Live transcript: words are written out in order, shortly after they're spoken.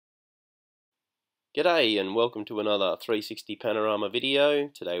G'day and welcome to another 360 Panorama video.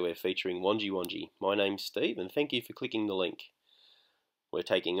 Today we're featuring Wangi Wangi. My name's Steve and thank you for clicking the link. We're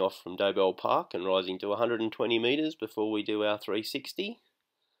taking off from Dobell Park and rising to 120 metres before we do our 360.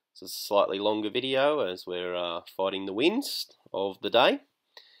 It's a slightly longer video as we're fighting the winds of the day.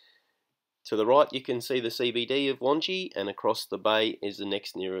 To the right you can see the CBD of Wangi, and across the bay is the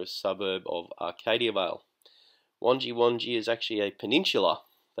next nearest suburb of Arcadia Vale. Wangi Wangi is actually a peninsula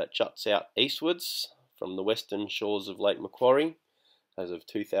that juts out eastwards from the western shores of Lake Macquarie. As of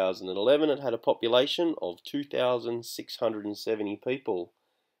 2011 it had a population of 2,670 people.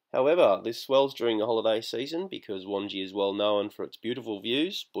 However, this swells during the holiday season because Wangi is well known for its beautiful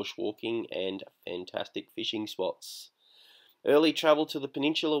views, bushwalking and fantastic fishing spots. Early travel to the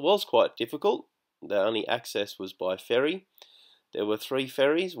peninsula was quite difficult. The only access was by ferry. There were 3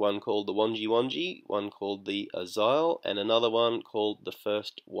 ferries, one called the Wangi Wangi, one called the Azile, and another one called the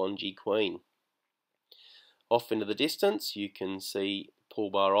First Wangi Queen. Off into the distance you can see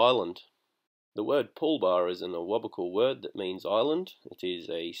Pulbah Island. The word Pulbah is an Awabakal word that means island. It is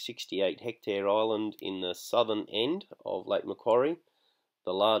a 68 hectare island in the southern end of Lake Macquarie,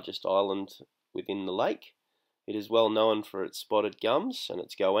 the largest island within the lake. It is well known for its spotted gums and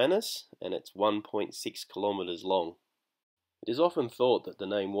its goannas, and it's 1.6 kilometres long. It is often thought that the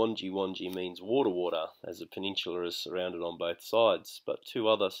name Wangi Wangi means water, as the peninsula is surrounded on both sides, but 2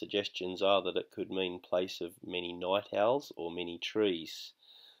 other suggestions are that it could mean place of many night owls or many trees.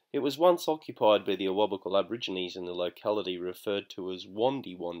 It was once occupied by the Awabakal Aborigines in the locality referred to as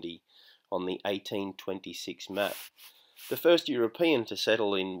Wangi Wangi on the 1826 map. The first European to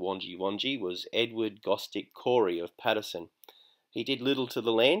settle in Wangi Wangi was Edward Gostick Corey of Patterson. He did little to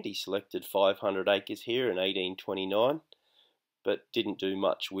the land. He selected 500 acres here in 1829. But didn't do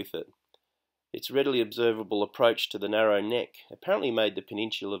much with it. Its readily observable approach to the narrow neck apparently made the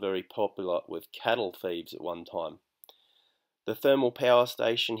peninsula very popular with cattle thieves at one time. The thermal power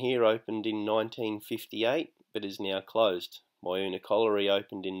station here opened in 1958 but is now closed. Myuna colliery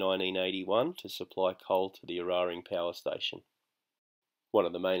opened in 1981 to supply coal to the Eraring power station. One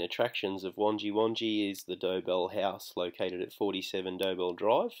of the main attractions of Wangi Wangi is the Dobell House, located at 47 Dobell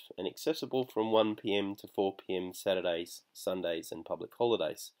Drive and accessible from 1 PM to 4 PM Saturdays, Sundays and public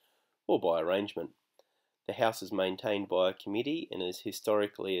holidays, or by arrangement. The house is maintained by a committee and is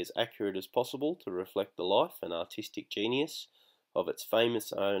historically as accurate as possible to reflect the life and artistic genius of its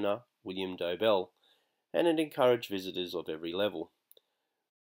famous owner, William Dobell, and it encouraged visitors of every level.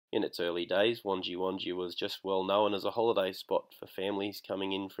 In its early days, Wangi Wangi was just well known as a holiday spot for families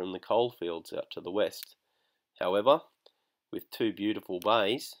coming in from the coalfields out to the west. However, with 2 beautiful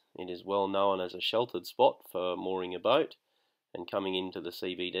bays, it is well known as a sheltered spot for mooring a boat and coming into the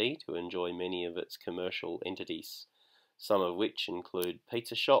CBD to enjoy many of its commercial entities, some of which include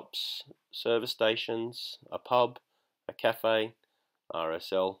pizza shops, service stations, a pub, a cafe,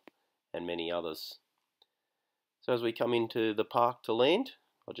 RSL, and many others. So as we come into the park to land,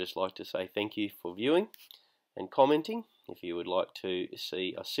 I'd just like to say thank you for viewing and commenting. If you would like to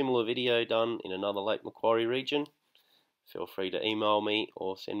see a similar video done in another Lake Macquarie region, feel free to email me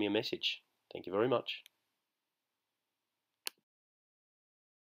or send me a message. Thank you very much.